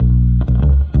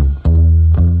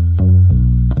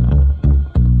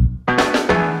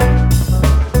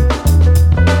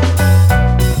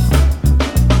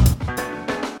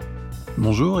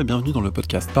Bonjour et bienvenue dans le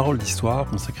podcast Parole d'Histoire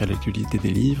consacré à l'actualité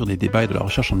des livres, des débats et de la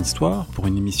recherche en histoire pour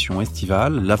une émission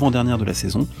estivale, l'avant-dernière de la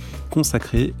saison,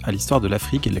 consacrée à l'histoire de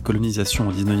l'Afrique et de la colonisation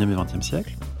au 19e et 20e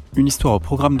siècle. Une histoire au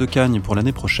programme de Cagnes pour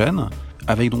l'année prochaine,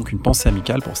 avec donc une pensée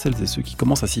amicale pour celles et ceux qui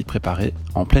commencent à s'y préparer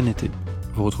en plein été.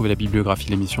 Vous retrouvez la bibliographie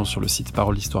de l'émission sur le site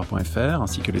paroledhistoire.fr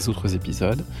ainsi que les autres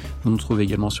épisodes. Vous nous trouvez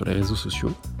également sur les réseaux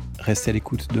sociaux. Restez à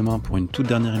l'écoute demain pour une toute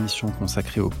dernière émission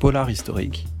consacrée au polar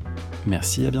historique.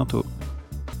 Merci, à bientôt.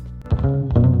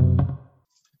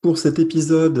 Pour cet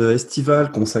épisode estival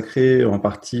consacré en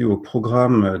partie au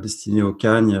programme destiné aux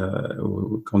Cagnes,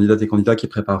 aux candidates et candidats qui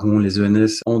prépareront les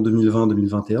ENS en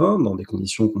 2020-2021, dans des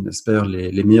conditions qu'on espère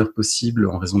les meilleures possibles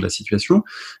en raison de la situation,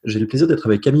 j'ai le plaisir d'être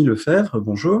avec Camille Lefebvre.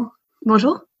 Bonjour.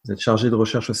 Bonjour. Vous êtes chargé de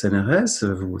recherche au CNRS,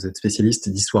 vous êtes spécialiste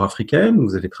d'histoire africaine,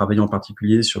 vous avez travaillé en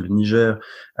particulier sur le Niger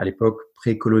à l'époque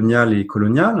précoloniale et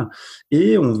coloniale,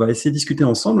 et on va essayer de discuter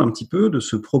ensemble un petit peu de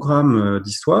ce programme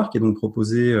d'histoire qui est donc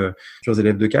proposé sur les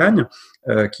élèves de Cagnes,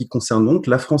 qui concerne donc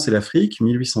la France et l'Afrique,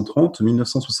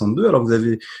 1830-1962. Alors vous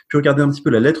avez pu regarder un petit peu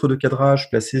la lettre de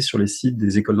cadrage placée sur les sites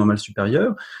des écoles normales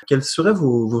supérieures. Quelles seraient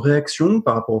vos réactions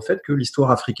par rapport au fait que l'histoire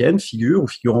africaine figure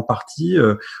en partie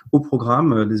au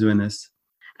programme des ENS ?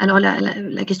 Alors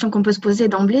la question qu'on peut se poser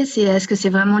d'emblée, c'est est-ce que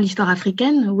c'est vraiment l'histoire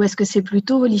africaine ou est-ce que c'est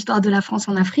plutôt l'histoire de la France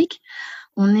en Afrique ?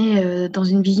 On est dans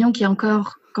une vision qui est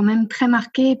encore quand même très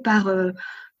marquée par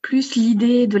plus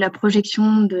l'idée de la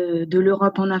projection de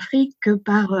l'Europe en Afrique que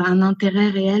par un intérêt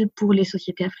réel pour les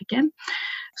sociétés africaines.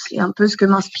 C'est un peu ce que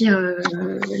m'inspire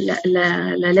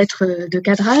la lettre de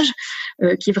cadrage,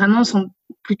 qui vraiment sont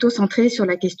plutôt centrées sur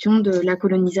la question de la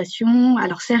colonisation.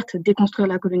 Alors certes, déconstruire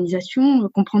la colonisation,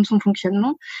 comprendre son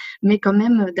fonctionnement, mais quand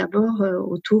même d'abord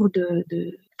autour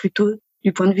plutôt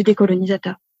du point de vue des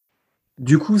colonisateurs.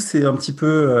 Du coup, c'est un petit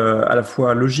peu à la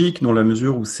fois logique dans la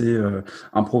mesure où c'est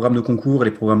un programme de concours, et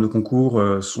les programmes de concours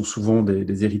sont souvent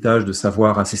des héritages de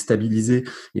savoir assez stabilisés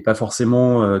et pas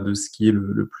forcément de ce qui est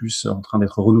le plus en train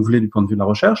d'être renouvelé du point de vue de la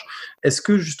recherche. Est-ce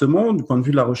que justement, du point de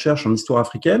vue de la recherche en histoire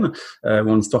africaine ou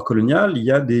en histoire coloniale, il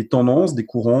y a des tendances, des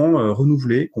courants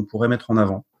renouvelés qu'on pourrait mettre en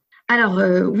avant ? Alors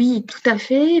oui, tout à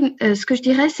fait. Ce que je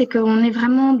dirais, c'est qu'on est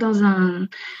vraiment dans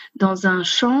un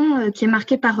champ qui est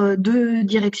marqué par deux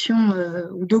directions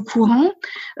ou deux courants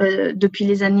depuis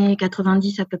les années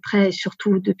 90 à peu près, et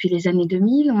surtout depuis les années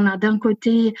 2000. On a d'un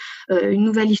côté une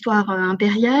nouvelle histoire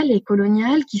impériale et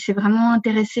coloniale qui s'est vraiment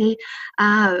intéressée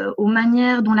aux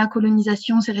manières dont la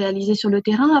colonisation s'est réalisée sur le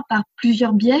terrain par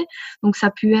plusieurs biais. Donc ça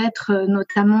a pu être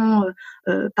notamment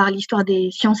par l'histoire des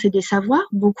sciences et des savoirs,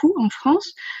 beaucoup en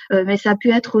France, mais ça a pu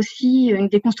être aussi une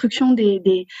déconstruction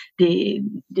des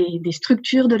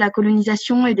structures de la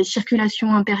colonisation et des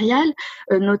circulations impériales,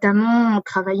 notamment en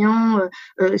travaillant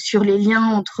sur les liens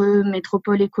entre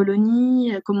métropole et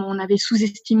colonie, comment on avait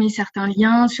sous-estimé certains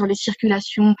liens sur les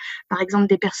circulations, par exemple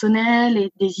des personnels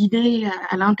et des idées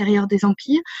à l'intérieur des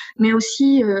empires, mais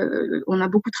aussi on a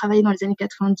beaucoup travaillé dans les années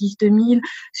 90-2000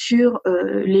 sur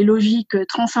les logiques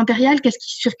transimpériales, qu'est-ce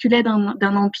qui circulait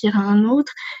d'un empire à un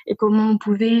autre et comment on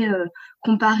pouvait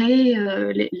comparer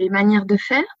les manières de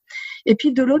faire. Et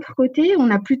puis de l'autre côté, on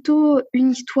a plutôt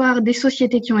une histoire des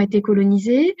sociétés qui ont été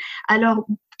colonisées, alors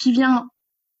qui vient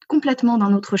complètement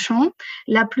d'un autre champ,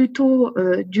 là plutôt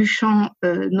du champ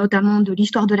notamment de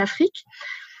l'histoire de l'Afrique,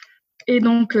 et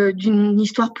donc d'une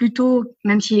histoire plutôt,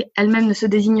 même si elle-même ne se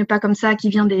désigne pas comme ça, qui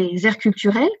vient des aires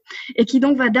culturelles, et qui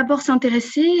donc va d'abord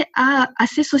s'intéresser à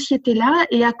ces sociétés-là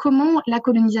et à comment la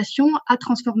colonisation a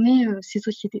transformé ces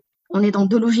sociétés. On est dans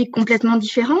deux logiques complètement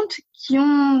différentes qui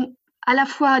ont à la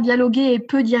fois dialogué et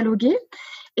peu dialogué,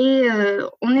 et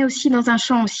on est aussi dans un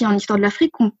champ aussi en histoire de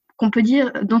l'Afrique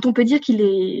dont on peut dire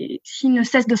s'il ne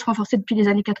cesse de se renforcer depuis les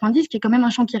années 90, qui est quand même un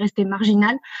champ qui est resté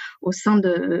marginal au sein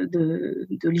de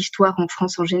l'histoire en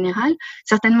France en général,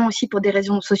 certainement aussi pour des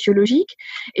raisons sociologiques.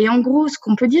 Et en gros, ce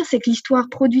qu'on peut dire, c'est que l'histoire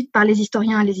produite par les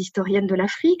historiens et les historiennes de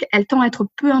l'Afrique, elle tend à être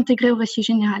peu intégrée au récit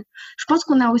général. Je pense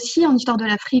qu'on a aussi en histoire de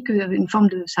l'Afrique une forme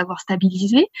de savoir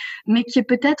stabilisé, mais qui est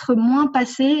peut-être moins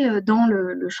passé dans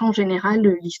le champ général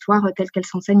de l'histoire telle qu'elle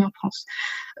s'enseigne en France.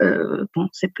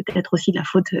 C'est peut-être aussi de la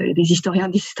faute des historiens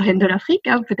et des historiennes de l'Afrique,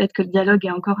 hein. Peut-être que le dialogue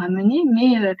est encore à mener,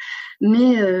 mais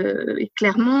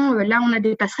clairement, là, on a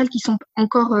des passerelles qui sont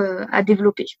encore à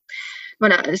développer.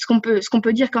 Voilà, ce qu'on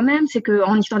peut dire quand même, c'est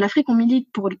qu'en histoire de l'Afrique, on milite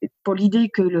pour l'idée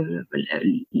que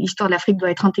l'histoire de l'Afrique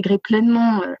doit être intégrée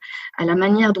pleinement à la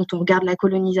manière dont on regarde la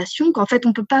colonisation, qu'en fait,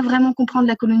 on peut pas vraiment comprendre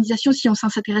la colonisation si on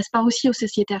s'intéresse pas aussi aux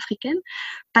sociétés africaines,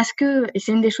 parce que, et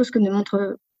c'est une des choses que ne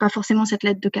montre pas forcément cette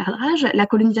lettre de cadrage, la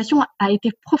colonisation a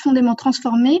été profondément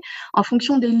transformée en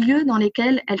fonction des lieux dans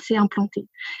lesquels elle s'est implantée.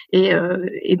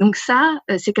 Et donc ça,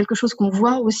 c'est quelque chose qu'on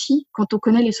voit aussi quand on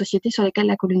connaît les sociétés sur lesquelles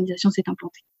la colonisation s'est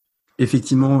implantée.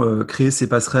 Effectivement, créer ces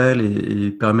passerelles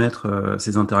et permettre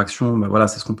ces interactions, bah, voilà,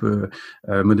 c'est ce qu'on peut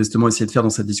modestement essayer de faire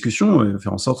dans cette discussion,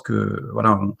 faire en sorte que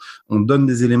voilà, on donne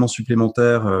des éléments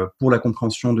supplémentaires pour la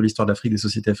compréhension de l'histoire de l'Afrique, des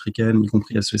sociétés africaines, y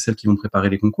compris à ceux et celles qui vont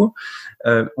préparer les concours.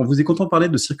 En vous écoutant parler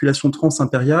de circulation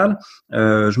transimpériale,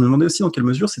 je me demandais aussi dans quelle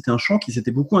mesure c'était un champ qui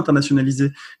s'était beaucoup internationalisé.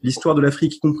 L'histoire de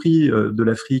l'Afrique, y compris de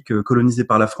l'Afrique colonisée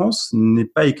par la France, n'est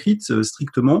pas écrite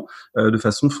strictement de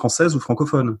façon française ou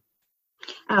francophone.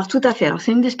 Alors tout à fait. Alors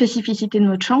c'est une des spécificités de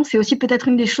notre champ. C'est aussi peut-être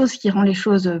une des choses qui rend les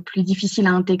choses plus difficiles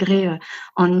à intégrer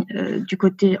du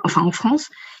côté, enfin en France,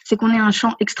 c'est qu'on est un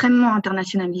champ extrêmement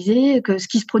internationalisé, que ce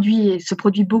qui se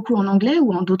produit beaucoup en anglais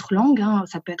ou en d'autres langues. Hein,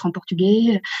 ça peut être en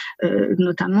portugais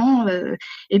notamment.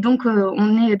 Et donc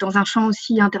on est dans un champ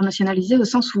aussi internationalisé au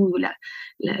sens où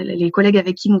les collègues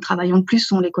avec qui nous travaillons le plus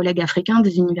sont les collègues africains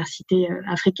des universités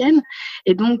africaines.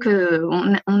 Et donc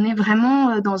on est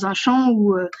vraiment dans un champ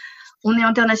où on est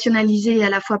internationalisé à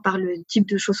la fois par le type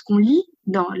de choses qu'on lit,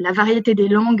 dans la variété des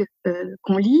langues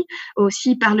qu'on lit,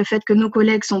 aussi par le fait que nos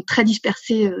collègues sont très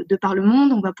dispersés de par le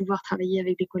monde. On va pouvoir travailler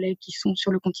avec des collègues qui sont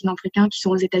sur le continent africain, qui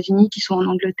sont aux États-Unis, qui sont en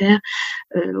Angleterre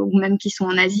ou même qui sont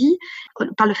en Asie.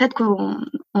 Par le fait qu'on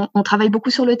travaille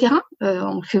beaucoup sur le terrain,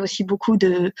 on fait aussi beaucoup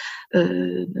de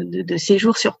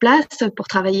séjours sur place pour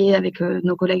travailler avec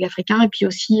nos collègues africains et puis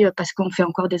aussi parce qu'on fait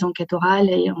encore des enquêtes orales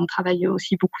et on travaille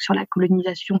aussi beaucoup sur la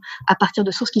colonisation à partir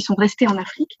de sources qui sont restées en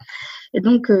Afrique. Et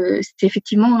donc, c'est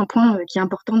effectivement un point qui est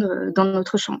important dans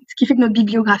notre champ. Ce qui fait que notre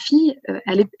bibliographie,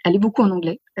 elle est beaucoup en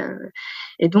anglais.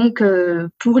 Et donc,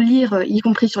 pour lire, y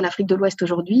compris sur l'Afrique de l'Ouest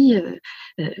aujourd'hui,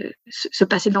 se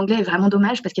passer de l'anglais est vraiment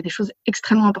dommage parce qu'il y a des choses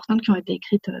extrêmement importantes qui ont été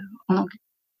écrites en anglais.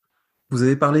 Vous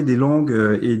avez parlé des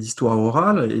langues et d'histoire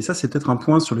orale, et ça c'est peut-être un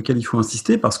point sur lequel il faut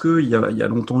insister parce qu'il y a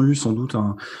longtemps eu sans doute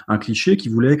un cliché qui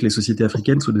voulait que les sociétés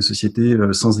africaines soient des sociétés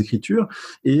sans écriture,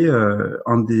 et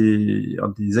un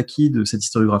des acquis de cette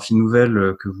historiographie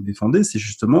nouvelle que vous défendez, c'est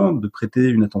justement de prêter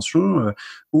une attention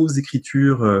aux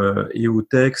écritures et aux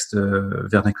textes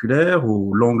vernaculaires,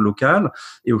 aux langues locales,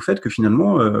 et au fait que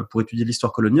finalement, pour étudier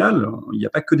l'histoire coloniale, il n'y a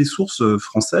pas que des sources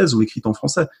françaises ou écrites en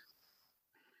français.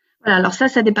 Voilà, alors ça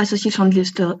dépasse aussi le champ de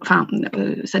l'histoire. Enfin,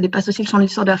 ça dépasse aussi le champ de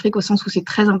l'histoire de l'Afrique au sens où c'est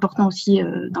très important aussi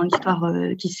dans l'histoire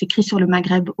qui s'écrit sur le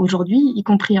Maghreb aujourd'hui, y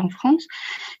compris en France.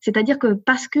 C'est-à-dire que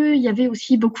parce que il y avait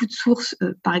aussi beaucoup de sources,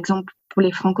 par exemple pour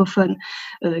les francophones,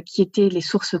 qui étaient les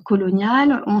sources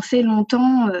coloniales, on s'est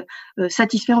longtemps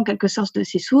satisfait en quelque sorte de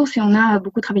ces sources et on a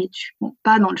beaucoup travaillé dessus. Bon,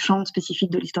 pas dans le champ spécifique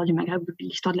de l'histoire du Maghreb ou de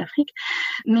l'histoire de l'Afrique,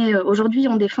 mais aujourd'hui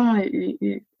on défend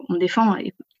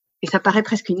et ça paraît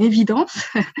presque une évidence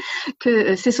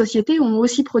que ces sociétés ont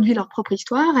aussi produit leur propre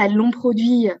histoire, elles l'ont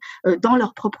produit dans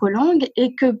leur propre langue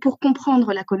et que pour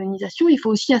comprendre la colonisation, il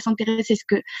faut aussi s'intéresser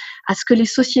à ce que les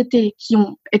sociétés qui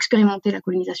ont expérimenté la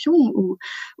colonisation ou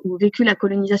vécu la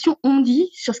colonisation ont dit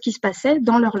sur ce qui se passait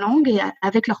dans leur langue et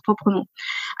avec leur propre nom.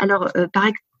 Alors,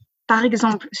 par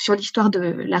exemple, sur l'histoire de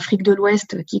l'Afrique de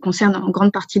l'Ouest, qui concerne en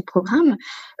grande partie le programme,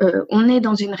 on est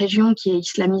dans une région qui est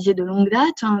islamisée de longue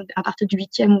date, hein, à partir du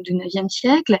 8e ou du 9e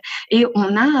siècle, et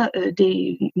on a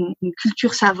une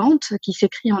culture savante qui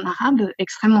s'écrit en arabe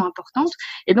extrêmement importante,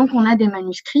 et donc on a des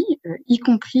manuscrits, y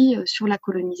compris sur la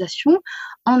colonisation,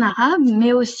 en arabe,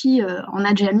 mais aussi en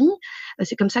adjami.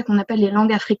 C'est comme ça qu'on appelle les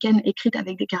langues africaines écrites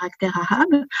avec des caractères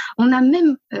arabes. On a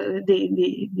même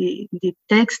des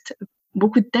textes,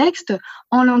 beaucoup de textes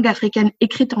en langue africaine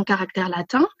écrites en caractère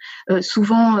latin,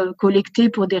 souvent collectés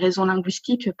pour des raisons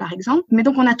linguistiques, par exemple. Mais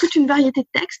donc, on a toute une variété de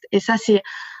textes. Et ça, c'est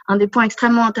un des points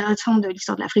extrêmement intéressants de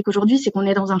l'histoire de l'Afrique aujourd'hui, c'est qu'on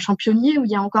est dans un champ pionnier où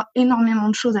il y a encore énormément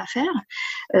de choses à faire,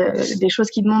 des choses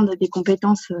qui demandent des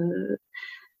compétences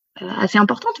assez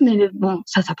importantes, mais bon,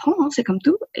 ça s'apprend, hein, c'est comme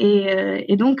tout.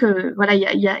 Et donc, voilà,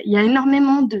 il y a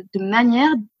énormément de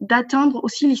manières d'atteindre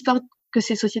aussi l'histoire que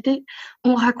ces sociétés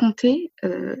ont raconté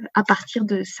à partir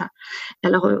de ça.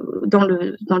 Alors, dans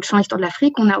le champ histoire de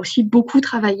l'Afrique, on a aussi beaucoup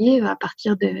travaillé à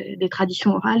partir des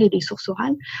traditions orales et des sources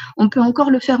orales. On peut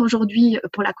encore le faire aujourd'hui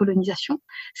pour la colonisation.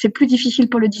 C'est plus difficile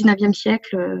pour le 19e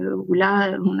siècle, où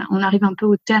là, on arrive un peu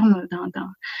au terme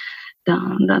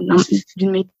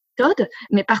d'une méthode.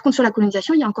 Mais par contre, sur la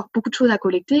colonisation, il y a encore beaucoup de choses à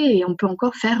collecter et on peut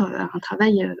encore faire un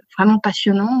travail vraiment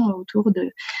passionnant autour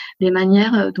des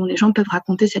manières dont les gens peuvent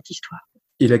raconter cette histoire.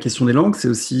 Et la question des langues, c'est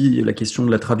aussi la question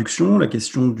de la traduction, la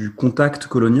question du contact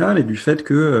colonial et du fait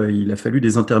qu'il a fallu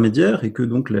des intermédiaires et que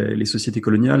donc les sociétés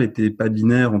coloniales n'étaient pas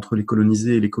binaires entre les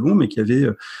colonisés et les colons, mais qu'il y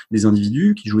avait des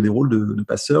individus qui jouaient des rôles de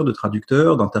passeurs, de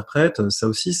traducteurs, d'interprètes. Ça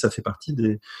aussi, ça fait partie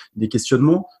des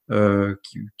questionnements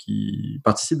qui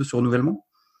participent de ce renouvellement.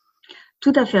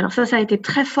 Tout à fait. Alors ça a été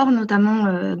très fort,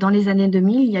 notamment dans les années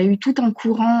 2000. Il y a eu tout un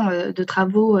courant de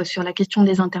travaux sur la question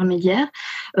des intermédiaires,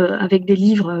 avec des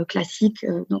livres classiques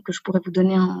donc que je pourrais vous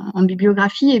donner en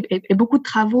bibliographie, et beaucoup de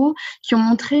travaux qui ont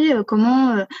montré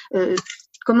comment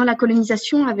la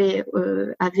colonisation avait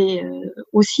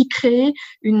aussi créé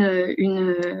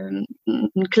une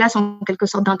classe en quelque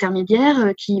sorte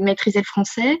d'intermédiaires qui maîtrisait le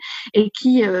français et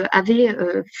qui avait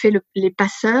fait les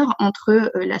passeurs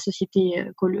entre la société,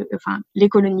 les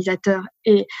colonisateurs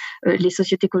et les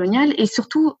sociétés coloniales, et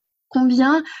surtout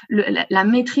combien la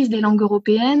maîtrise des langues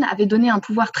européennes avait donné un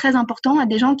pouvoir très important à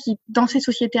des gens qui, dans ces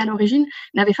sociétés à l'origine,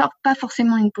 n'avaient pas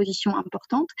forcément une position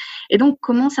importante. Et donc,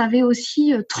 comment ça avait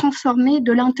aussi transformé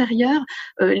de l'intérieur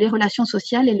les relations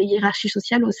sociales et les hiérarchies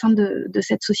sociales au sein de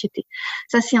cette société.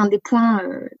 Ça, c'est un des points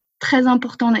très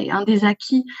importants et un des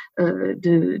acquis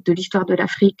de l'histoire de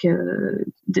l'Afrique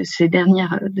de ces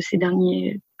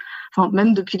derniers, enfin,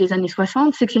 même depuis les années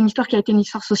 60, c'est que c'est une histoire qui a été une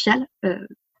histoire sociale,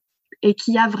 et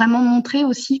qui a vraiment montré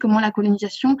aussi comment la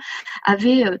colonisation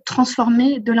avait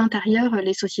transformé de l'intérieur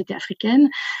les sociétés africaines,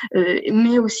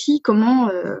 mais aussi comment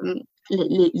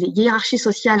les hiérarchies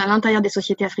sociales à l'intérieur des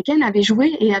sociétés africaines avaient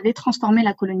joué et avaient transformé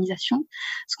la colonisation.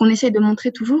 Ce qu'on essaie de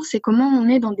montrer toujours, c'est comment on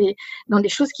est dans des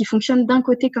choses qui fonctionnent d'un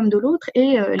côté comme de l'autre,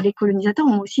 et les colonisateurs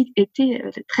ont aussi été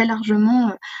très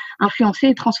largement influencés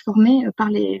et transformés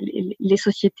par les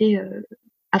sociétés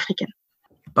africaines.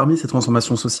 Parmi ces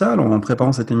transformations sociales, en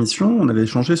préparant cette émission, on avait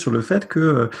échangé sur le fait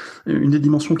que une des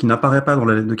dimensions qui n'apparaît pas dans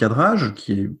la lettre de cadrage,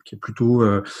 qui est plutôt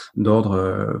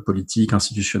d'ordre politique,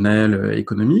 institutionnel,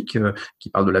 économique, qui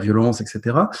parle de la violence,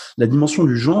 etc., la dimension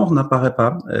du genre n'apparaît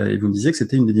pas. Et vous me disiez que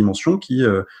c'était une des dimensions qui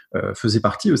faisait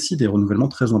partie aussi des renouvellements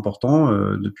très importants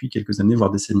depuis quelques années,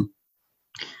 voire décennies.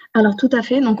 Alors tout à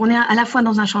fait. Donc on est à la fois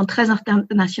dans un champ très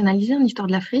internationalisé en histoire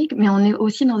de l'Afrique, mais on est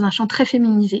aussi dans un champ très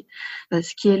féminisé,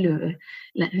 ce qui est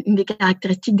une des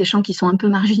caractéristiques des champs qui sont un peu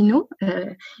marginaux.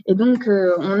 Et donc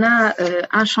on a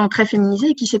un champ très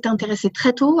féminisé qui s'est intéressé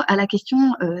très tôt à la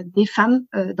question des femmes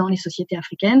dans les sociétés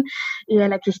africaines, et à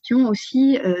la question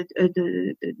aussi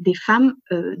des femmes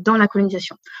dans la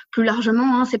colonisation. Plus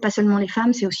largement, c'est pas seulement les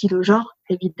femmes, c'est aussi le genre,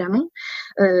 évidemment.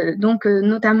 Donc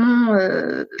notamment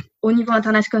au niveau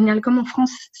international comme en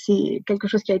France, c'est quelque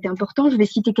chose qui a été important. Je vais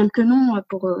citer quelques noms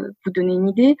pour vous donner une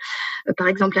idée. Par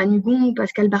exemple, Anne Hugon ou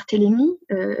Pascal Barthélémy,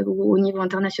 ou au niveau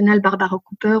international, Barbara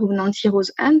Cooper ou Nancy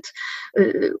Rose Hunt,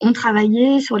 ont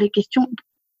travaillé sur les questions.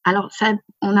 Alors,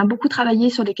 on a beaucoup travaillé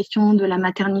sur les questions de la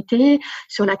maternité,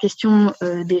 sur la question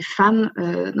des femmes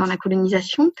dans la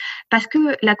colonisation, parce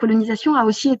que la colonisation a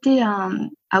aussi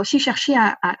cherché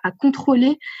à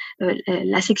contrôler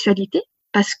la sexualité,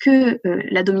 parce que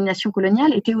la domination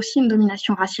coloniale était aussi une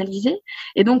domination racialisée,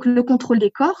 et donc le contrôle des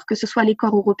corps, que ce soit les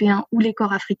corps européens ou les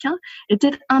corps africains,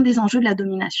 était un des enjeux de la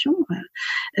domination.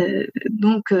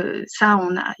 Donc il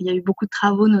y a eu beaucoup de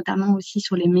travaux, notamment aussi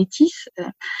sur les métis.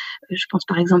 Je pense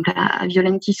par exemple à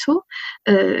Violaine Tissot,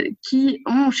 qui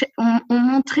ont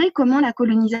montré comment la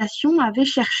colonisation avait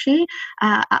cherché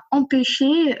à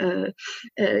empêcher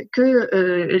que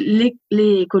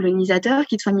les colonisateurs,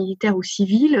 qu'ils soient militaires ou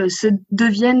civils,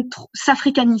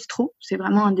 s'africanisent trop. C'est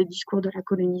vraiment un des discours de la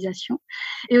colonisation.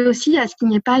 Et aussi à ce qu'il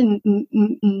n'y ait pas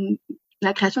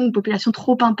la création d'une population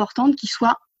trop importante qui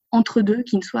soit entre deux,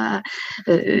 qui ne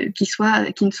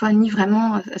soit ni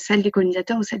vraiment celle des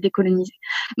colonisateurs ou celle des colonisés.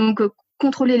 Donc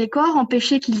contrôler les corps,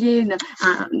 empêcher qu'il y ait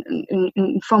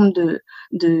une forme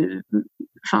ce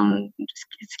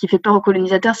qui fait peur aux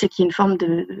colonisateurs, c'est qu'il y ait une forme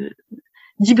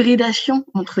d'hybridation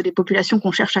entre des populations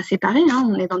qu'on cherche à séparer.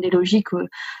 On est dans des logiques où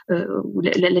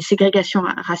les ségrégations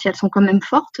raciales sont quand même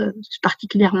fortes,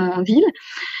 particulièrement en ville.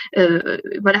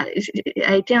 Voilà,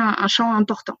 a été un champ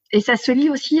important. Et ça se lie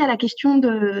aussi à la question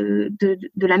de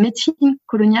la médecine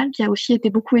coloniale, qui a aussi été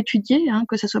beaucoup étudiée,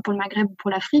 que ce soit pour le Maghreb ou pour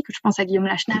l'Afrique. Je pense à Guillaume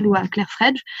Lachenal ou à Claire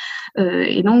Fredge.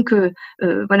 Et donc,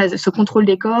 voilà, ce contrôle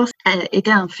des corps était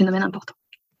un phénomène important.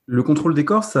 Le contrôle des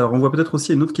corps, ça renvoie peut-être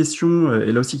aussi à une autre question,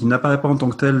 et là aussi qui n'apparaît pas en tant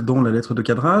que telle dans la lettre de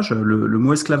cadrage. Le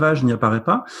mot esclavage n'y apparaît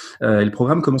pas. Et le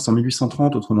programme commence en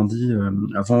 1830, autrement dit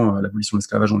avant l'abolition de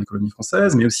l'esclavage dans les colonies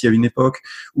françaises, mais aussi à une époque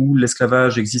où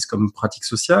l'esclavage existe comme pratique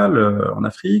sociale en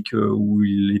Afrique, où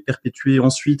il est perpétué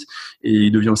ensuite, et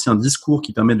il devient aussi un discours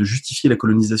qui permet de justifier la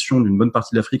colonisation d'une bonne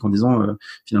partie de l'Afrique en disant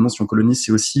finalement si on colonise,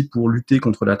 c'est aussi pour lutter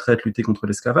contre la traite, lutter contre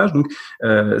l'esclavage. Donc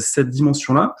cette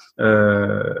dimension-là,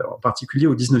 en particulier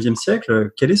au XIXe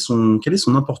siècle, quelle est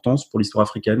son importance pour l'histoire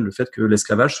africaine, le fait que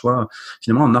l'esclavage soit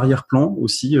finalement un arrière-plan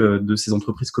aussi de ces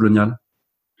entreprises coloniales?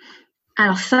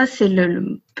 Alors ça, c'est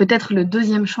peut-être le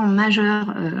deuxième champ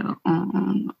majeur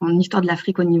en histoire de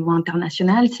l'Afrique au niveau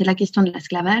international, c'est la question de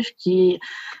l'esclavage qui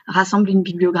rassemble une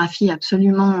bibliographie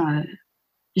absolument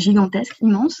gigantesque,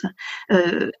 immense,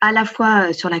 à la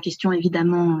fois sur la question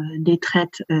évidemment des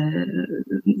traites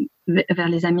vers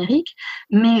les Amériques,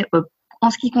 mais en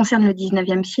ce qui concerne le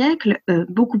 19e siècle,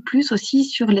 beaucoup plus aussi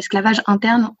sur l'esclavage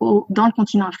interne dans le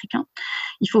continent africain.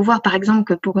 Il faut voir par exemple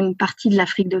que pour une partie de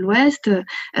l'Afrique de l'Ouest,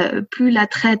 plus la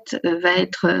traite va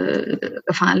être,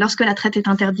 lorsque la traite est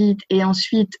interdite et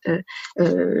ensuite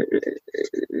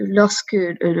lorsque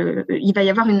il va y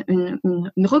avoir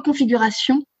une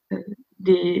reconfiguration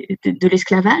de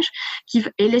l'esclavage,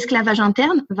 et l'esclavage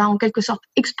interne va en quelque sorte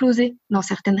exploser dans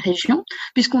certaines régions,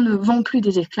 puisqu'on ne vend plus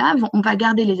des esclaves, on va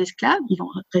garder les esclaves, ils vont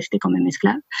rester quand même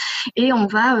esclaves, et on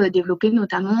va développer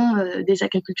notamment des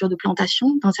agricultures de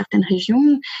plantation dans certaines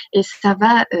régions, et ça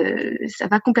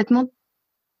va complètement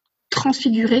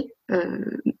transfigurer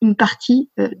une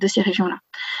partie de ces régions-là.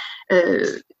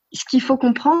 Ce qu'il faut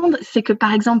comprendre, c'est que,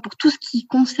 par exemple, pour tout ce qui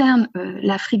concerne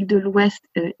l'Afrique de l'Ouest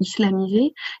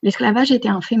islamisée, l'esclavage était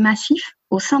un fait massif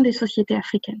au sein des sociétés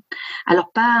africaines.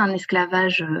 Alors, pas un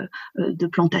esclavage de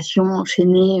plantation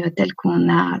enchaîné tel qu'on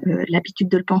a l'habitude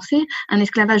de le penser, un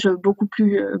esclavage beaucoup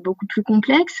plus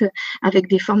complexe, avec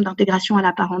des formes d'intégration à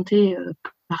la parenté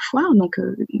parfois, donc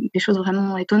des choses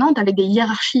vraiment étonnantes, avec des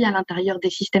hiérarchies à l'intérieur des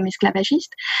systèmes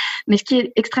esclavagistes. Mais ce qui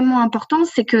est extrêmement important,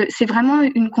 c'est que c'est vraiment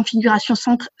une configuration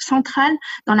centrale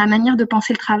dans la manière de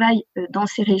penser le travail dans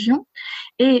ces régions.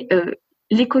 Et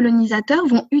les colonisateurs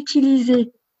vont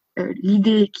utiliser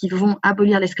l'idée qu'ils vont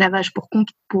abolir l'esclavage pour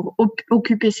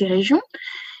occuper ces régions,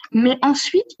 mais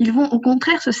ensuite, ils vont au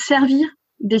contraire se servir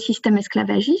des systèmes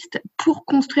esclavagistes pour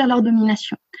construire leur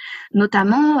domination.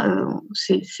 Notamment,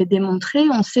 c'est démontré,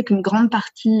 on sait qu'une grande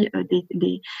partie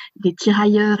des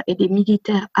tirailleurs et des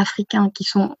militaires africains qui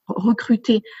sont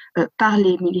recrutés par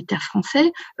les militaires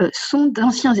français sont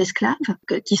d'anciens esclaves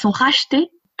qui sont rachetés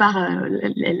par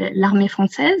l'armée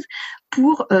française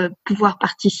pour pouvoir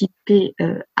participer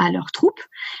à leurs troupes.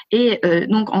 Et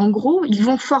donc, en gros, ils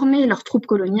vont former leurs troupes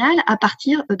coloniales à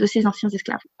partir de ces anciens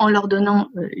esclaves, en leur donnant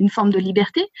une forme de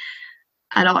liberté.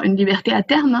 Alors, une liberté à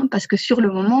terme, hein, parce que sur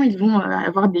le moment, ils vont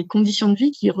avoir des conditions de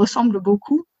vie qui ressemblent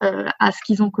beaucoup à ce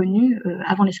qu'ils ont connu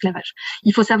avant l'esclavage.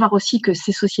 Il faut savoir aussi que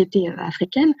ces sociétés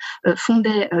africaines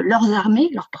fondaient leurs armées,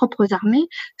 leurs propres armées,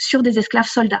 sur des esclaves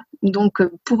soldats. Donc,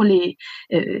 pour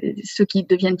ceux qui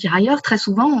deviennent tirailleurs, très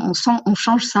souvent, on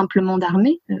change simplement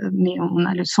d'armée, mais on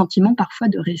a le sentiment parfois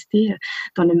de rester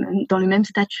dans le même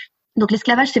statut. Donc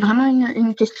l'esclavage, c'est vraiment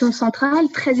une question centrale,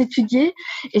 très étudiée.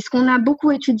 Et ce qu'on a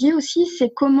beaucoup étudié aussi, c'est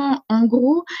comment, en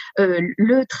gros,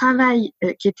 le travail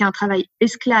qui était un travail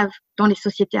esclave dans les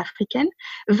sociétés africaines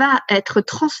va être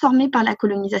transformé par la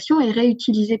colonisation et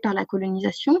réutilisé par la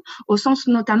colonisation, au sens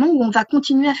notamment où on va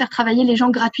continuer à faire travailler les gens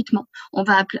gratuitement. On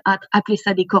va appeler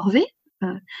ça des corvées.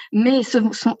 Mais ce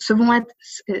vont être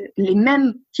les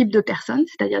mêmes types de personnes,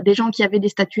 c'est-à-dire des gens qui avaient des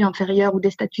statuts inférieurs ou des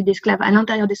statuts d'esclaves à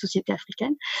l'intérieur des sociétés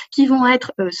africaines, qui vont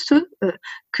être ceux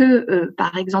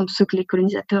par exemple, ceux que les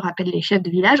colonisateurs appellent les chefs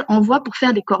de village, envoient pour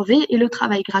faire des corvées et le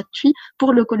travail gratuit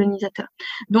pour le colonisateur.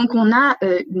 Donc, on a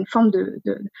une forme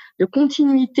de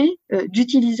continuité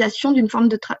d'utilisation d'une forme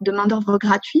de main-d'œuvre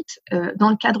gratuite dans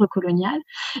le cadre colonial.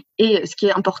 Et ce qui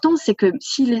est important, c'est que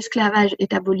si l'esclavage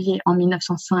est aboli en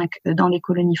 1905 dans les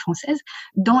colonies françaises,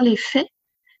 dans les faits,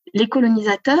 les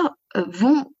colonisateurs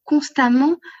vont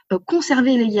constamment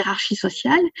conserver les hiérarchies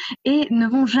sociales et ne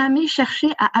vont jamais chercher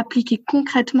à appliquer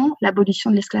concrètement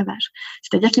l'abolition de l'esclavage.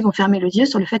 C'est-à-dire qu'ils vont fermer les yeux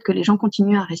sur le fait que les gens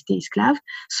continuent à rester esclaves,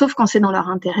 sauf quand c'est dans leur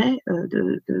intérêt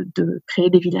de créer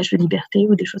des villages de liberté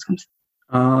ou des choses comme ça.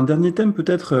 Un dernier thème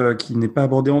peut-être qui n'est pas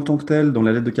abordé en tant que tel dans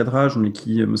la lettre de cadrage, mais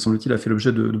qui, me semble-t-il, a fait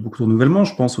l'objet de beaucoup de renouvellement.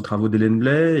 Je pense aux travaux d'Hélène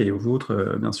Blay et aux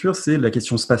vôtres, bien sûr, c'est la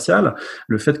question spatiale.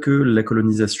 Le fait que la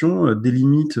colonisation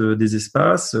délimite des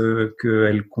espaces,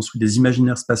 qu'elle construit des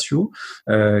imaginaires spatiaux,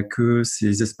 que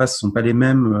ces espaces sont pas les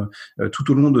mêmes tout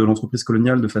au long de l'entreprise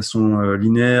coloniale de façon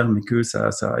linéaire, mais que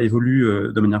ça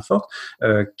évolue de manière forte.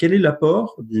 Quel est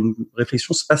l'apport d'une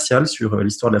réflexion spatiale sur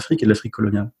l'histoire de l'Afrique et de l'Afrique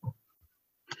coloniale?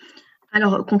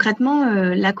 Alors concrètement,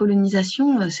 la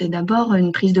colonisation, c'est d'abord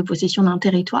une prise de possession d'un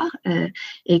territoire.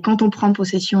 Et quand on prend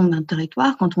possession d'un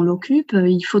territoire, quand on l'occupe,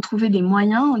 il faut trouver des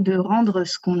moyens de rendre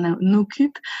ce qu'on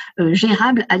occupe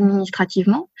gérable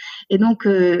administrativement. Et donc,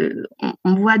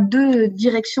 on voit deux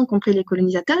directions qu'ont pris les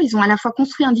colonisateurs. Ils ont à la fois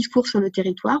construit un discours sur le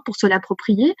territoire pour se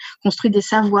l'approprier, construit des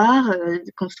savoirs,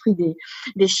 construit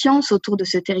des sciences autour de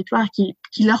ce territoire qui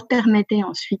leur permettaient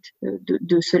ensuite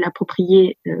de se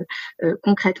l'approprier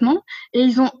concrètement. Et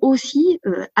ils ont aussi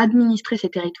administré ces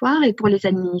territoires, et pour les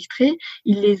administrer,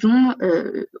 ils les ont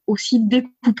aussi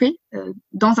découpés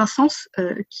dans un sens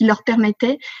qui leur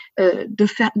permettait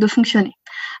de fonctionner.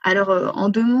 Alors, en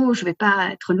deux mots, je ne vais pas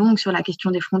être longue sur la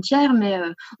question des frontières, mais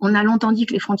on a longtemps dit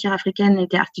que les frontières africaines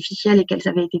étaient artificielles et qu'elles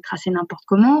avaient été tracées n'importe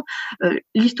comment.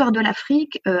 L'histoire de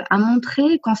l'Afrique a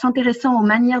montré qu'en s'intéressant aux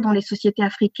manières dont les sociétés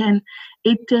africaines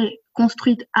étaient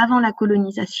construites avant la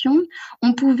colonisation,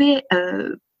 on pouvait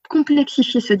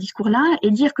complexifier ce discours-là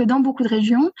et dire que dans beaucoup de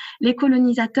régions, les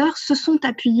colonisateurs se sont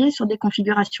appuyés sur des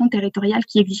configurations territoriales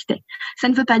qui existaient. Ça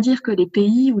ne veut pas dire que les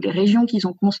pays ou les régions qu'ils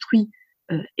ont construits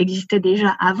existaient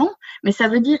déjà avant, mais ça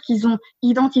veut dire qu'ils ont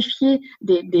identifié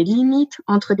des limites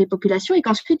entre des populations et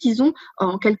qu'ensuite ils ont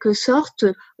en quelque sorte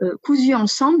cousu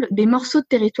ensemble des morceaux de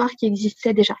territoire qui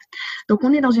existaient déjà. Donc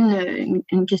on est dans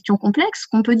une question complexe. Ce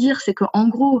qu'on peut dire, c'est qu'en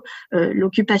gros,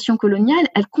 l'occupation coloniale,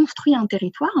 elle construit un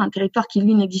territoire qui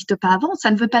lui n'existe pas avant.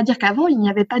 Ça ne veut pas dire qu'avant, il n'y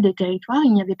avait pas des territoires,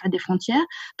 il n'y avait pas des frontières.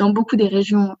 Dans beaucoup des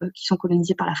régions qui sont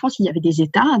colonisées par la France, il y avait des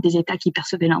États qui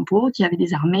percevaient l'impôt, qui avaient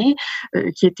des armées,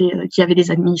 qui avaient des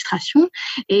administrations,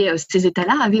 et ces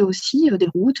États-là avaient aussi des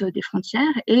routes, des frontières,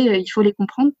 et il faut les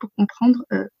comprendre pour comprendre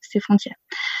ces frontières.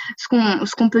 Ce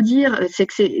qu'on peut dire,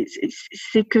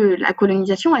 c'est que la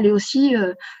colonisation, elle est aussi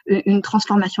une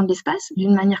transformation de l'espace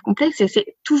d'une manière complexe, et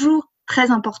c'est toujours très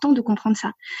important de comprendre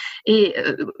ça. Et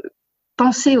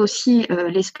penser aussi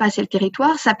l'espace et le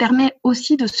territoire, ça permet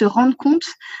aussi de se rendre compte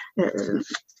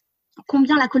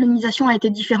combien la colonisation a été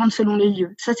différente selon les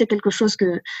lieux. Ça, c'est quelque chose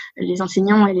que les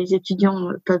enseignants et les étudiants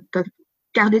peuvent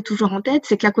garder toujours en tête,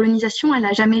 c'est que la colonisation, elle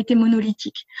n'a jamais été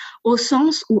monolithique, au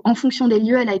sens où, en fonction des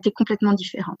lieux, elle a été complètement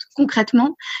différente.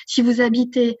 Concrètement, si vous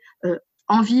habitez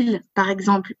en ville, par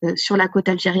exemple, sur la côte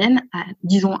algérienne,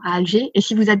 disons à Alger, et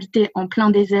si vous habitez en plein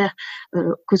désert,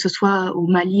 que ce soit au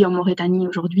Mali, en Mauritanie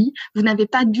aujourd'hui, vous n'avez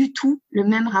pas du tout le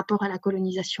même rapport à la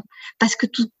colonisation. Parce que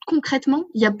concrètement,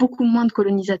 il y a beaucoup moins de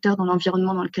colonisateurs dans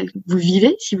l'environnement dans lequel vous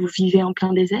vivez, si vous vivez en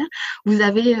plein désert.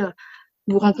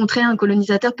 Vous rencontrez un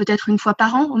colonisateur peut-être une fois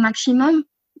par an au maximum,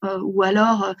 ou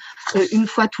alors une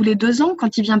fois tous les 2 ans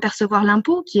quand il vient percevoir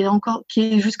l'impôt, qui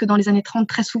est jusque dans les années 30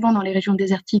 très souvent dans les régions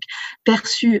désertiques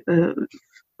perçu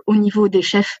au niveau des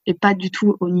chefs et pas du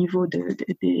tout au niveau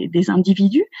des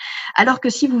individus. Alors que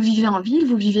si vous vivez en ville,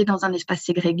 vous vivez dans un espace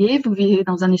ségrégué, vous vivez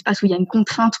dans un espace où il y a une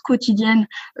contrainte quotidienne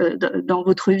dans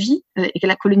votre vie et que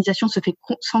la colonisation se fait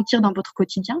sentir dans votre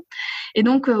quotidien. Et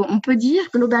donc, on peut dire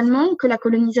globalement que la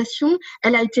colonisation,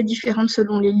 elle a été différente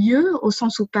selon les lieux, au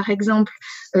sens où, par exemple,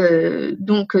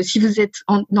 si vous êtes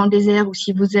dans le désert ou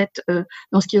si vous êtes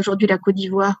dans ce qui est aujourd'hui la Côte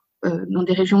d'Ivoire, dans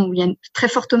des régions où il y a une très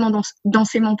fortement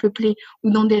densément peuplée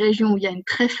ou dans des régions où il y a une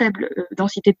très faible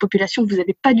densité de population, vous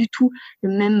n'avez pas du tout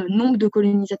le même nombre de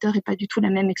colonisateurs et pas du tout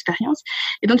la même expérience.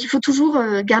 Et donc, il faut toujours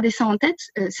garder ça en tête.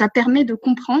 Ça permet de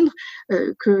comprendre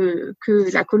que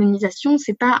la colonisation,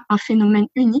 c'est pas un phénomène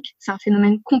unique, c'est un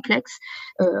phénomène complexe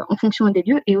en fonction des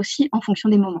lieux et aussi en fonction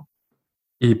des moments.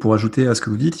 Et pour ajouter à ce que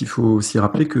vous dites, il faut aussi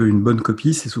rappeler qu'une bonne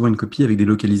copie, c'est souvent une copie avec des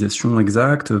localisations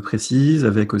exactes, précises,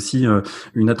 avec aussi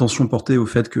une attention portée au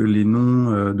fait que les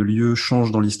noms de lieux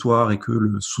changent dans l'histoire et que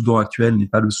le Soudan actuel n'est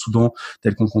pas le Soudan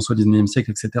tel qu'on le conçoit au XIXe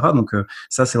siècle, etc. Donc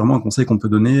ça, c'est vraiment un conseil qu'on peut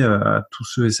donner à tous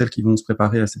ceux et celles qui vont se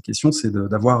préparer à cette question, c'est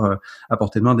d'avoir à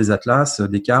portée de main des atlas,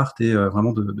 des cartes et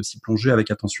vraiment de s'y plonger avec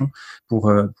attention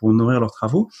pour nourrir leurs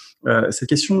travaux. Cette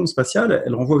question spatiale,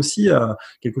 elle renvoie aussi à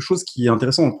quelque chose qui est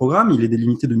intéressant dans le programme. Il est délimité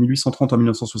limité de 1830 à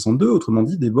 1962, autrement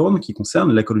dit des bornes qui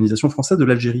concernent la colonisation française de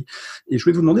l'Algérie. Et je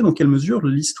voulais vous demander dans quelle mesure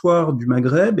l'histoire du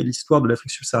Maghreb et l'histoire de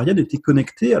l'Afrique subsaharienne étaient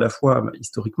connectées à la fois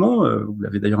historiquement, vous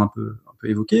l'avez d'ailleurs un peu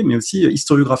évoqué, mais aussi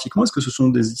historiographiquement. Est-ce que ce sont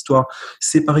des histoires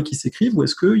séparées qui s'écrivent ou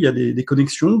est-ce qu'il y a des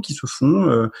connexions qui se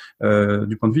font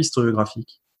du point de vue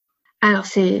historiographique? Alors,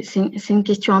 c'est une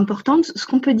question importante. Ce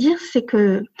qu'on peut dire, c'est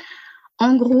que,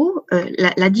 en gros,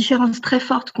 la différence très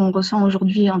forte qu'on ressent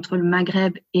aujourd'hui entre le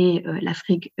Maghreb et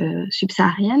l'Afrique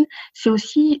subsaharienne, c'est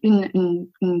aussi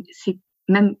c'est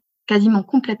même quasiment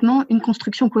complètement une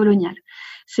construction coloniale.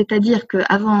 C'est-à-dire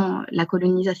qu'avant la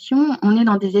colonisation, on est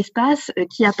dans des espaces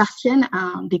qui appartiennent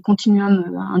à des continuums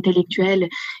intellectuels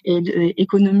et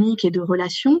économiques et de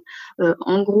relations.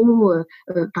 En gros,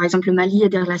 par exemple, le Mali a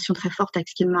des relations très fortes avec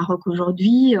ce qui est le Maroc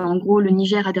aujourd'hui. En gros, le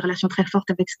Niger a des relations très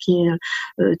fortes avec ce qui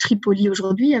est Tripoli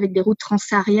aujourd'hui, avec des routes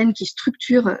transsahariennes qui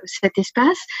structurent cet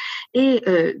espace. Et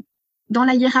dans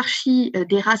la hiérarchie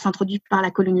des races introduites par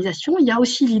la colonisation, il y a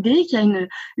aussi l'idée qu'il y a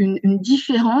une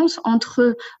différence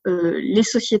entre les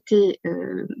sociétés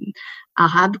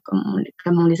arabes,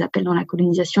 comme on les appelle dans la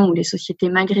colonisation, ou les sociétés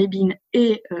maghrébines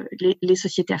et les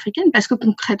sociétés africaines, parce que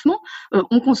concrètement,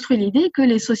 on construit l'idée que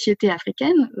les sociétés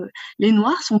africaines, les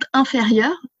Noirs, sont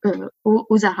inférieurs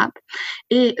aux Arabes.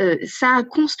 Et ça a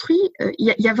construit,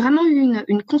 il y a vraiment eu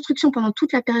une construction pendant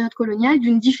toute la période coloniale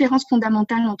d'une différence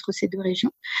fondamentale entre ces deux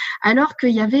régions, alors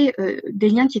qu'il y avait des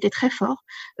liens qui étaient très forts,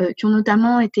 qui ont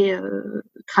notamment été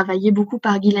travaillés beaucoup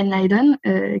par Guylaine Leiden,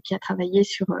 qui a travaillé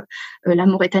sur la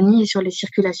Mauritanie et sur les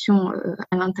circulations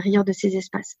à l'intérieur de ces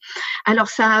espaces. Alors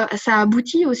ça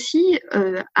aboutit aussi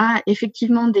à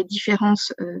effectivement des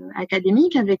différences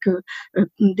académiques avec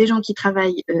des gens qui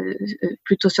travaillent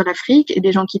plutôt sur l'Afrique et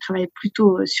des gens qui travaillent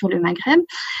plutôt sur le Maghreb.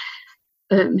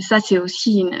 Mais ça, c'est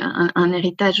aussi un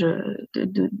héritage,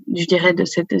 je dirais, de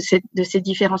ces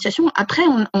différenciations. Après,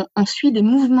 on suit des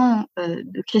mouvements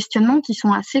de questionnement qui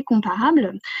sont assez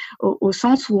comparables, au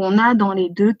sens où on a dans les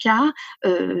deux cas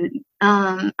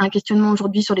un questionnement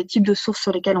aujourd'hui sur les types de sources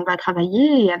sur lesquelles on va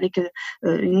travailler, et avec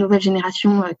une nouvelle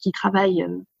génération qui travaille,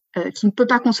 qui ne peut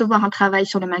pas concevoir un travail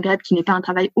sur le Maghreb qui n'est pas un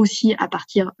travail aussi à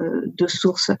partir de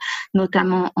sources,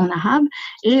 notamment en arabe,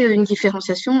 et une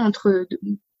différenciation entre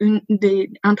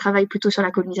un travail plutôt sur la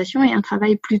colonisation et un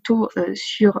travail plutôt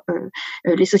sur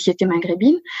les sociétés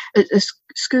maghrébines.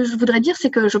 Ce que je voudrais dire, c'est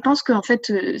que je pense qu'en fait,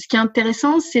 ce qui est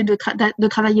intéressant, c'est de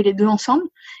travailler les deux ensemble,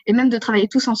 et même de travailler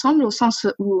tous ensemble, au sens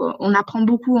où on apprend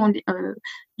beaucoup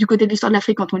du côté de l'histoire de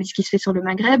l'Afrique quand on lit ce qui se fait sur le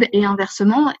Maghreb, et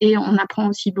inversement, et on apprend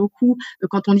aussi beaucoup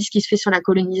quand on lit ce qui se fait sur la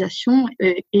colonisation,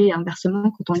 et inversement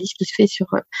quand on lit ce qui se fait sur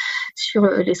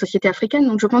les sociétés africaines.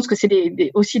 Donc je pense que c'est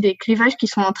aussi des clivages qui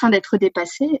sont en train d'être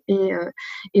dépassés,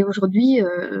 et aujourd'hui,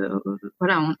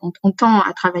 voilà, on tend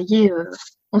à travailler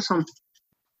ensemble.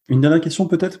 Une dernière question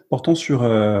peut-être portant sur,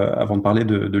 avant de parler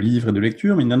de livres et de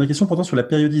lecture, mais une dernière question portant sur la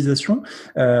périodisation.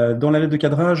 Dans la lettre de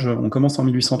cadrage, on commence en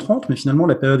 1830, mais finalement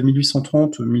la période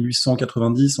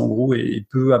 1830-1890 en gros est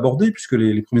peu abordée, puisque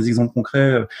les premiers exemples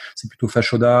concrets, c'est plutôt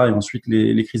Fachoda et ensuite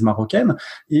les crises marocaines.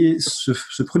 Et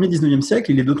ce premier 19e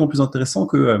siècle, il est d'autant plus intéressant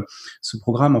que ce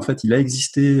programme, en fait, il a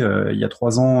existé il y a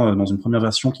 3 ans dans une première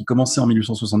version qui commençait en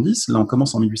 1870. Là, on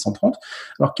commence en 1830.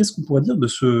 Alors, qu'est-ce qu'on pourrait dire de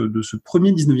ce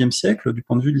premier 19e siècle du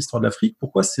point de vue de l'histoire de l'Afrique?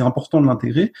 Pourquoi c'est important de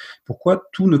l'intégrer? Pourquoi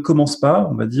tout ne commence pas,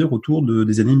 on va dire, autour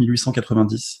des années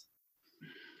 1890?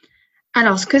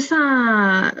 Alors,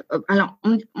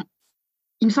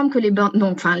 il me semble que les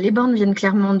bornes viennent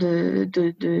clairement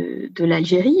de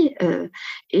l'Algérie,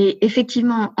 et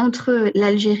effectivement, entre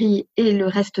l'Algérie et le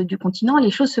reste du continent,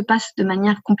 les choses se passent de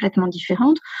manière complètement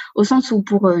différente, au sens où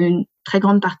pour une très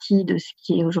grande partie de ce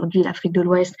qui est aujourd'hui l'Afrique de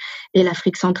l'Ouest et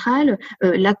l'Afrique centrale,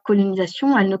 la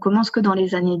colonisation, elle ne commence que dans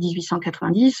les années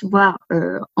 1890, voire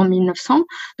en 1900.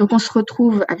 Donc on se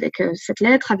retrouve avec cette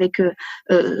lettre, avec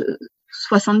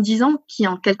 70 ans, qui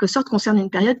en quelque sorte concerne une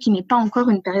période qui n'est pas encore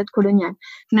une période coloniale,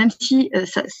 même si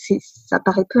ça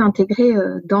paraît peu intégré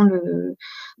dans le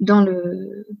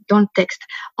texte.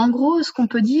 En gros, ce qu'on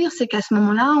peut dire, c'est qu'à ce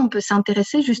moment-là, on peut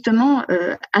s'intéresser justement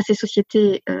à ces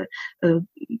sociétés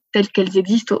telles qu'elles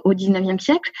existent au XIXe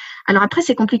siècle. Alors après,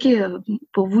 c'est compliqué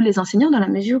pour vous, les enseignants, dans la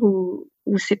mesure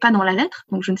où c'est pas dans la lettre,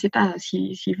 donc je ne sais pas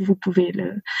si vous pouvez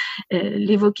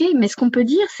l'évoquer, mais ce qu'on peut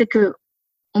dire, c'est que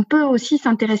on peut aussi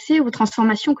s'intéresser aux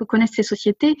transformations que connaissent ces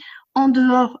sociétés en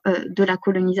dehors de la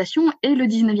colonisation, et le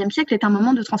 19e siècle est un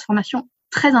moment de transformation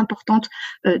très importante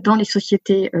dans les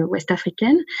sociétés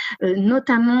ouest-africaines,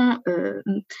 notamment.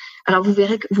 Alors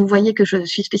vous voyez que je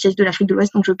suis spécialiste de l'Afrique de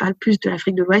l'Ouest, donc je parle plus de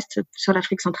l'Afrique de l'Ouest. Sur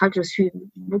l'Afrique centrale, je suis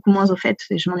beaucoup moins au fait,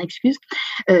 et je m'en excuse.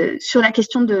 Sur la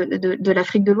question de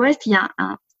l'Afrique de l'Ouest, il y a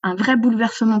un vrai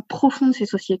bouleversement profond de ces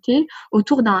sociétés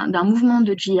autour d'un mouvement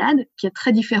de djihad qui est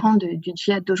très différent du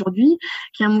djihad d'aujourd'hui,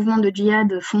 qui est un mouvement de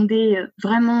djihad fondé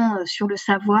vraiment sur le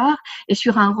savoir et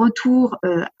sur un retour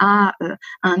à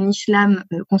un islam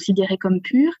considéré comme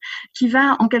pur, qui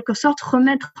va en quelque sorte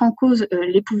remettre en cause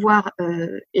les pouvoirs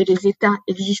et les États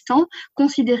existants,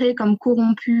 considérés comme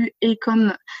corrompus et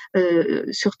comme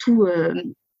surtout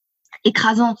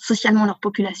écrasant socialement leur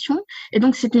population. Et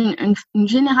donc, c'est une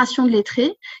génération de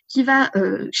lettrés qui va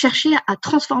chercher à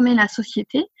transformer la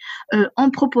société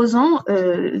en proposant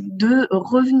de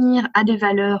revenir à des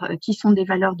valeurs qui sont des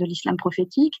valeurs de l'islam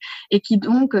prophétique et qui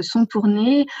donc sont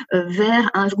tournées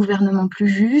vers un gouvernement plus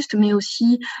juste, mais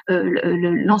aussi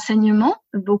l'enseignement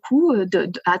beaucoup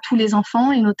à tous les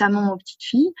enfants et notamment aux petites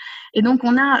filles. Et donc,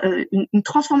 on a une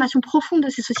transformation profonde de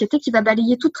ces sociétés qui va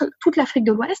balayer toute l'Afrique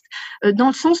de l'Ouest dans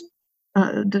le sens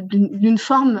d'une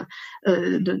forme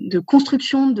de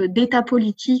construction d'État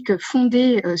politique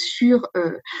fondé sur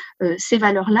ces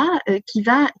valeurs-là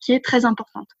qui est très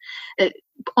importante.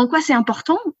 En quoi c'est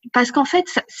important? Parce qu'en fait,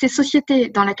 ces sociétés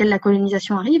dans lesquelles la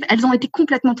colonisation arrive, elles ont été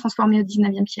complètement transformées au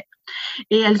XIXe siècle.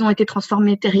 Et elles ont été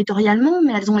transformées territorialement,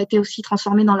 mais elles ont été aussi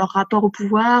transformées dans leur rapport au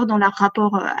pouvoir, dans leur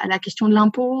rapport à la question de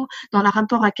l'impôt, dans leur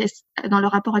rapport à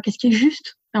qu'est-ce qui est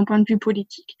juste d'un point de vue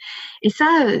politique. Et ça,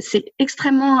 c'est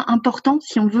extrêmement important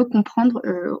si on veut comprendre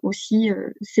aussi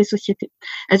ces sociétés.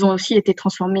 Elles ont aussi été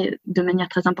transformées de manière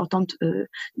très importante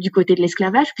du côté de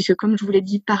l'esclavage, puisque comme je vous l'ai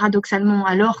dit, paradoxalement,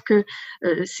 alors que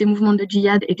ces mouvements de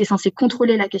djihad étaient censés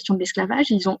contrôler la question de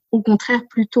l'esclavage, ils ont au contraire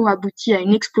plutôt abouti à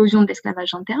une explosion de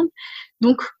l'esclavage interne.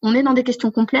 Donc, on est dans des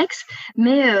questions complexes,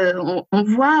 mais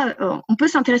on peut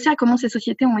s'intéresser à comment ces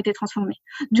sociétés ont été transformées.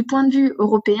 Du point de vue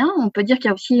européen, on peut dire qu'il y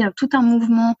a aussi tout un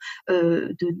mouvement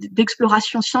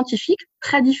d'exploration scientifique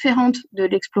très différente de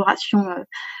l'exploration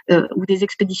ou des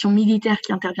expéditions militaires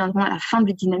qui interviendront à la fin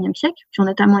du XIXe siècle, qui ont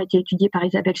notamment été étudiées par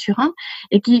Isabelle Surin,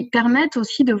 et qui permettent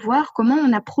aussi de voir comment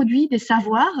on a produit des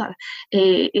savoirs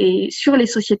et sur les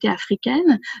sociétés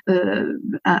africaines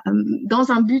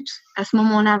dans un but à ce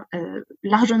moment-là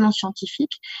largement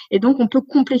scientifique. Et donc, on peut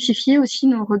complexifier aussi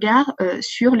nos regards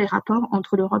sur les rapports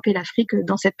entre l'Europe et l'Afrique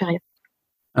dans cette période.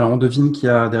 Alors, on devine qu'il y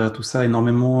a derrière tout ça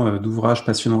énormément d'ouvrages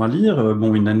passionnants à lire.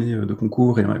 Bon, une année de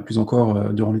concours et plus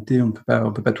encore durant l'été, on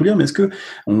peut pas tout lire, mais est-ce que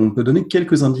on peut donner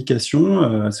quelques indications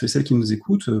à ceux et celles qui nous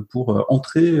écoutent pour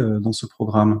entrer dans ce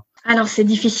programme? Alors, c'est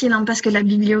difficile parce que la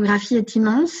bibliographie est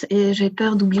immense et j'ai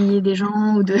peur d'oublier des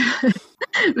gens ou de...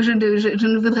 je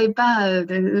ne voudrais pas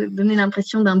donner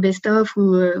l'impression d'un best-of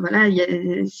ou voilà,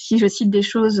 si je cite des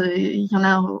choses, il y en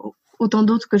a autant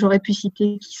d'autres que j'aurais pu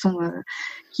citer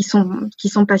qui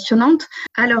sont passionnantes.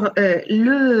 Alors,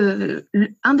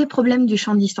 un des problèmes du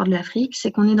champ d'histoire de l'Afrique,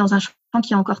 c'est qu'on est dans un champ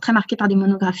qui est encore très marqué par des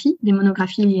monographies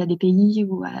liées à des pays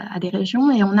ou à des régions,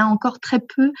 et on a encore très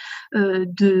peu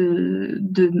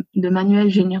de manuels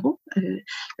généraux.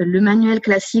 Le manuel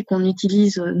classique qu'on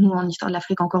utilise, nous, en histoire de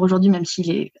l'Afrique encore aujourd'hui, même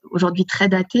s'il est aujourd'hui très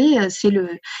daté, c'est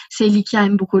Elikia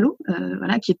Mbokolo,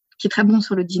 voilà, qui est très bon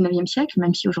sur le 19e siècle,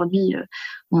 même si aujourd'hui,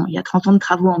 il y a 30 ans de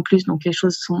travaux en plus, donc les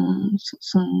choses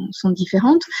sont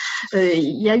différentes.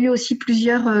 Il y a eu aussi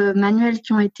plusieurs manuels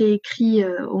qui ont été écrits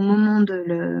au moment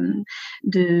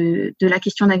de la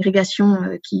question d'agrégation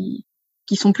qui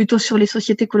sont plutôt sur les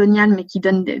sociétés coloniales, mais qui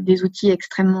donnent des outils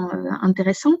extrêmement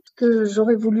intéressants. Ce que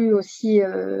j'aurais voulu aussi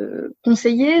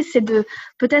conseiller, c'est de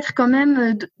peut-être quand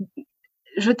même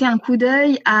jeter un coup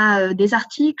d'œil à des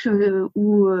articles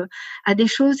ou à des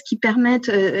choses qui permettent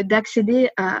d'accéder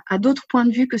à d'autres points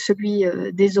de vue que celui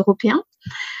des Européens.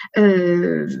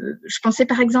 Je pensais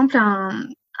par exemple à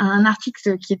un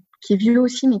article qui est vieux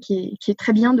aussi, mais qui est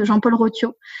très bien, de Jean-Paul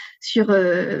Rotio,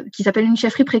 qui s'appelle Une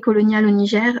chefferie précoloniale au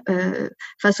Niger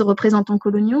face aux représentants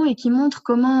coloniaux, et qui montre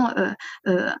comment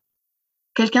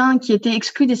quelqu'un qui était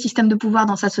exclu des systèmes de pouvoir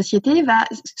dans sa société va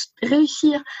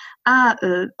réussir à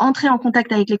entrer en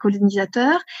contact avec les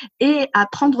colonisateurs et à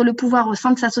prendre le pouvoir au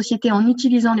sein de sa société en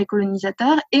utilisant les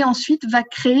colonisateurs, et ensuite va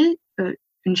créer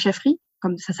une chefferie,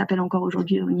 comme ça s'appelle encore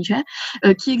aujourd'hui au Niger,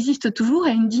 qui existe toujours,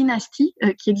 et une dynastie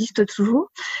qui existe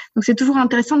toujours. Donc c'est toujours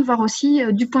intéressant de voir aussi,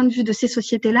 du point de vue de ces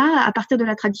sociétés-là, à partir de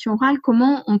la tradition orale,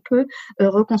 comment on peut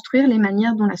reconstruire les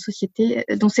manières dont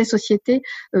ces sociétés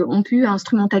ont pu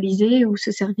instrumentaliser ou se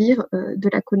servir de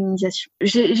la colonisation.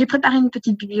 J'ai préparé une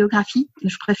petite bibliographie,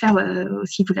 je préfère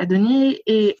aussi vous la donner,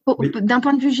 et Oui. d'un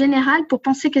point de vue général, pour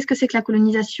penser qu'est-ce que c'est que la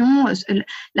colonisation,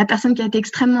 la personne qui a été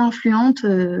extrêmement influente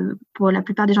pour la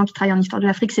plupart des gens qui travaillent en histoire l'histoire de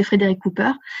l'Afrique, c'est Frédéric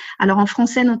Cooper. Alors en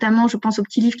français notamment, je pense au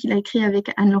petit livre qu'il a écrit avec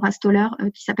Anne-Laura Stoller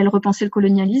qui s'appelle Repenser le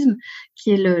colonialisme,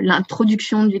 qui est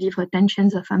l'introduction du livre Tensions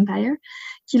of Empire,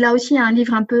 qui là aussi a un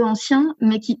livre un peu ancien,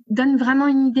 mais qui donne vraiment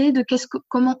une idée de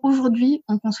comment aujourd'hui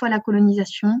on conçoit la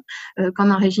colonisation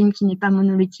comme un régime qui n'est pas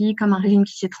monolithique, comme un régime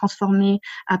qui s'est transformé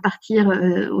à partir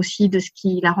aussi de ce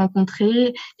qu'il a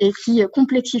rencontré et qui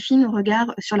complexifie nos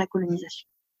regards sur la colonisation.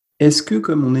 Est-ce que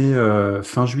comme on est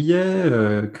fin juillet,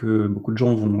 que beaucoup de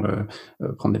gens vont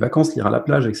prendre des vacances, lire à la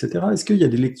plage, etc., est-ce qu'il y a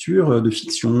des lectures de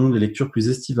fiction, des lectures plus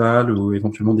estivales ou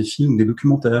éventuellement des films, des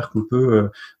documentaires qu'on peut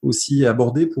aussi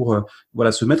aborder pour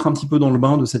se mettre un petit peu dans le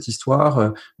bain de cette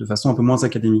histoire de façon un peu moins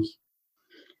académique?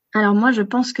 Alors moi, je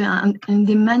pense qu'une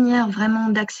des manières vraiment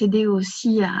d'accéder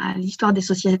aussi à l'histoire des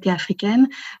sociétés africaines,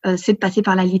 c'est de passer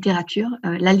par la littérature.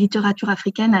 La littérature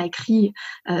africaine a écrit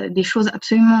des choses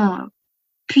absolument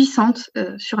puissante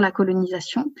sur la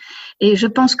colonisation. Et je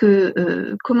pense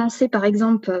que commencer par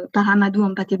exemple par Amadou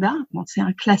Hampâté-Bâ, c'est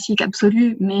un classique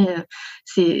absolu, mais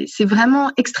c'est vraiment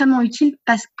extrêmement utile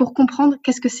pour comprendre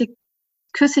qu'est-ce que c'est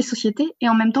que ces sociétés et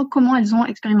en même temps comment elles ont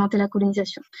expérimenté la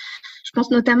colonisation. Je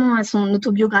pense notamment à son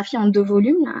autobiographie en 2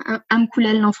 volumes,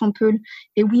 Amkoulel, l'enfant Peul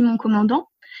et Oui, mon commandant,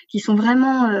 qui sont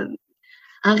vraiment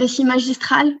un récit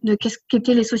magistral de qu'est-ce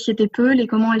qu'étaient les sociétés Peul et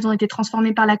comment elles ont été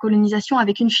transformées par la colonisation,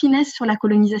 avec une finesse sur la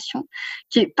colonisation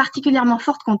qui est particulièrement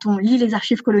forte quand on lit les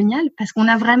archives coloniales, parce qu'on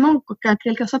a vraiment, en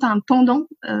quelque sorte, un pendant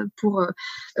pour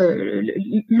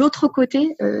l'autre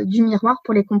côté du miroir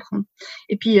pour les comprendre.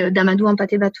 Et puis, d'Amadou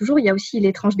Hampâté-Bâ toujours, il y a aussi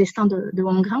L'étrange destin de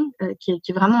Wangrin, qui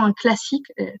est vraiment un classique.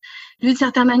 D'une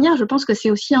certaine manière, je pense que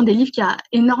c'est aussi un des livres qui a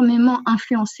énormément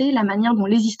influencé la manière dont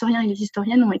les historiens et les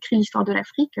historiennes ont écrit l'histoire de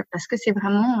l'Afrique, parce que c'est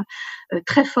vraiment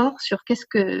très fort sur qu'est-ce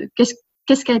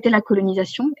qu'a été la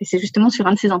colonisation, et c'est justement sur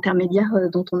un de ces intermédiaires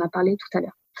dont on a parlé tout à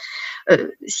l'heure.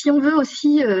 Si on veut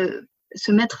aussi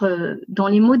se mettre dans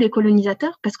les mots des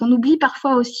colonisateurs, parce qu'on oublie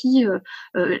parfois aussi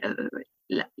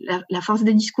la force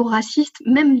des discours racistes,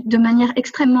 même de manière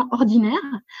extrêmement ordinaire.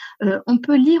 On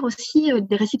peut lire aussi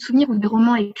des récits de souvenirs ou des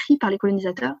romans écrits par les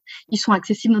colonisateurs. Ils sont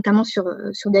accessibles notamment sur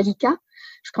Gallica.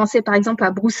 Je pensais par exemple à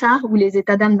Broussard ou Les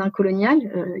états d'âme d'un colonial,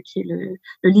 qui est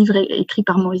le livre écrit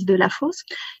par Maurice Delafosse.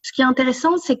 Ce qui est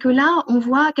intéressant, c'est que là, on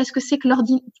voit qu'est-ce que c'est que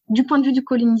du point de vue du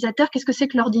colonisateur, qu'est-ce que c'est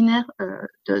que l'ordinaire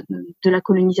de la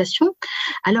colonisation.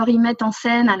 Alors, ils mettent en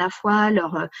scène à la fois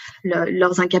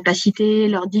leurs incapacités,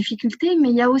 leurs difficultés, mais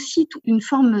il y a aussi une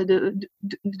forme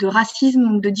de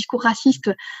racisme ou de discours raciste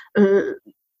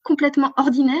complètement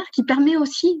ordinaire qui permet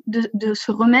aussi de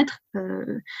se remettre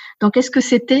dans qu'est-ce que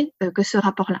c'était que ce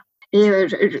rapport-là. Et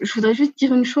je voudrais juste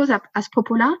dire une chose à ce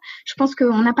propos-là. Je pense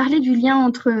qu'on a parlé du lien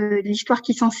entre l'histoire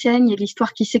qui s'enseigne et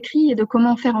l'histoire qui s'écrit et de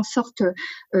comment faire en sorte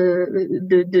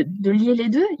de lier les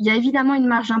deux. Il y a évidemment une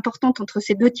marge importante entre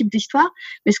ces 2 types d'histoires,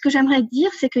 mais ce que j'aimerais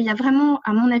dire, c'est qu'il y a vraiment,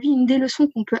 à mon avis, une des leçons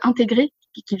qu'on peut intégrer,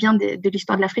 qui vient de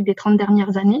l'histoire de l'Afrique des 30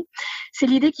 dernières années, c'est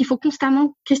l'idée qu'il faut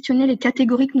constamment questionner les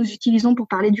catégories que nous utilisons pour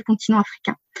parler du continent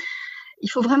africain. Il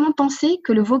faut vraiment penser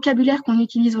que le vocabulaire qu'on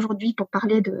utilise aujourd'hui pour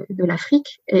parler de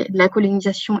l'Afrique et de la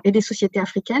colonisation et des sociétés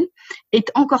africaines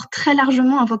est encore très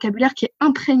largement un vocabulaire qui est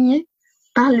imprégné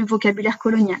par le vocabulaire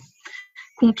colonial.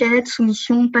 Conquête,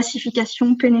 soumission,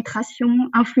 pacification, pénétration,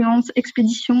 influence,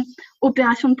 expédition,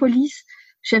 opération de police,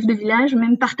 chef de village,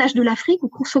 même partage de l'Afrique ou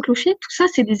course au clocher, tout ça,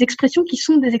 c'est des expressions qui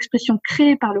sont des expressions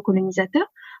créées par le colonisateur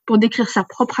pour décrire sa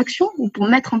propre action ou pour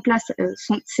mettre en place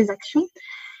ses actions.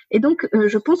 Et donc,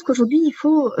 je pense qu'aujourd'hui, il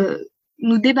faut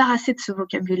nous débarrasser de ce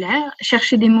vocabulaire,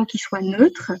 chercher des mots qui soient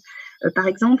neutres. Par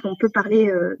exemple, on peut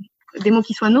parler des mots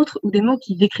qui soient neutres ou des mots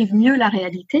qui décrivent mieux la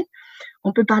réalité.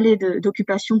 On peut parler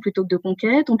d'occupation plutôt que de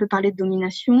conquête, on peut parler de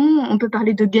domination, on peut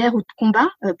parler de guerre ou de combat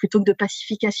plutôt que de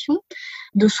pacification,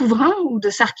 de souverain ou de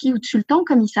sarki ou de sultan,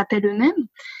 comme ils s'appellent eux-mêmes.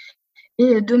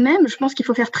 Et de même, je pense qu'il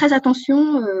faut faire très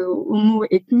attention aux mots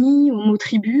ethnie, aux mots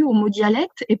tribu, aux mots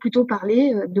dialecte, et plutôt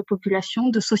parler de population,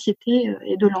 de société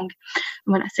et de langue.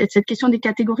 Voilà, cette question des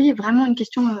catégories est vraiment une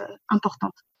question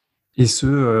importante. Et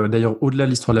d'ailleurs, au-delà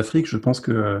de l'histoire de l'Afrique, je pense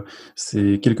que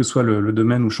c'est, quel que soit le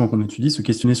domaine ou champ qu'on étudie, se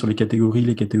questionner sur les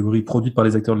catégories produites par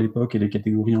les acteurs de l'époque et les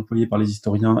catégories employées par les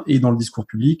historiens et dans le discours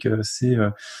public, c'est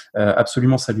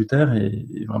absolument salutaire et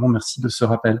vraiment merci de ce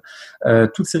rappel.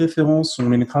 Toutes ces références, on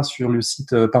les mettra sur le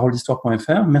site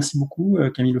paroledhistoire.fr. Merci beaucoup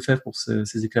Camille Lefebvre pour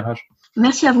ces éclairages.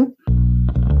 Merci à vous.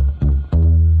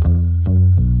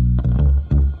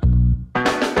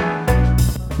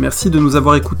 Merci de nous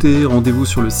avoir écoutés. Rendez-vous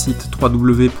sur le site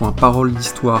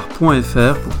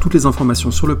www.paroledhistoire.fr pour toutes les informations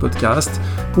sur le podcast,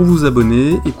 pour vous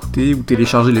abonner, écouter ou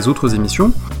télécharger les autres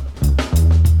émissions.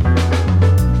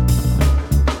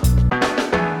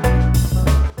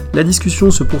 La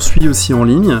discussion se poursuit aussi en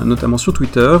ligne, notamment sur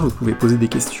Twitter. Vous pouvez poser des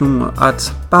questions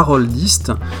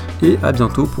 @parolediste et à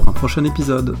bientôt pour un prochain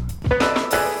épisode.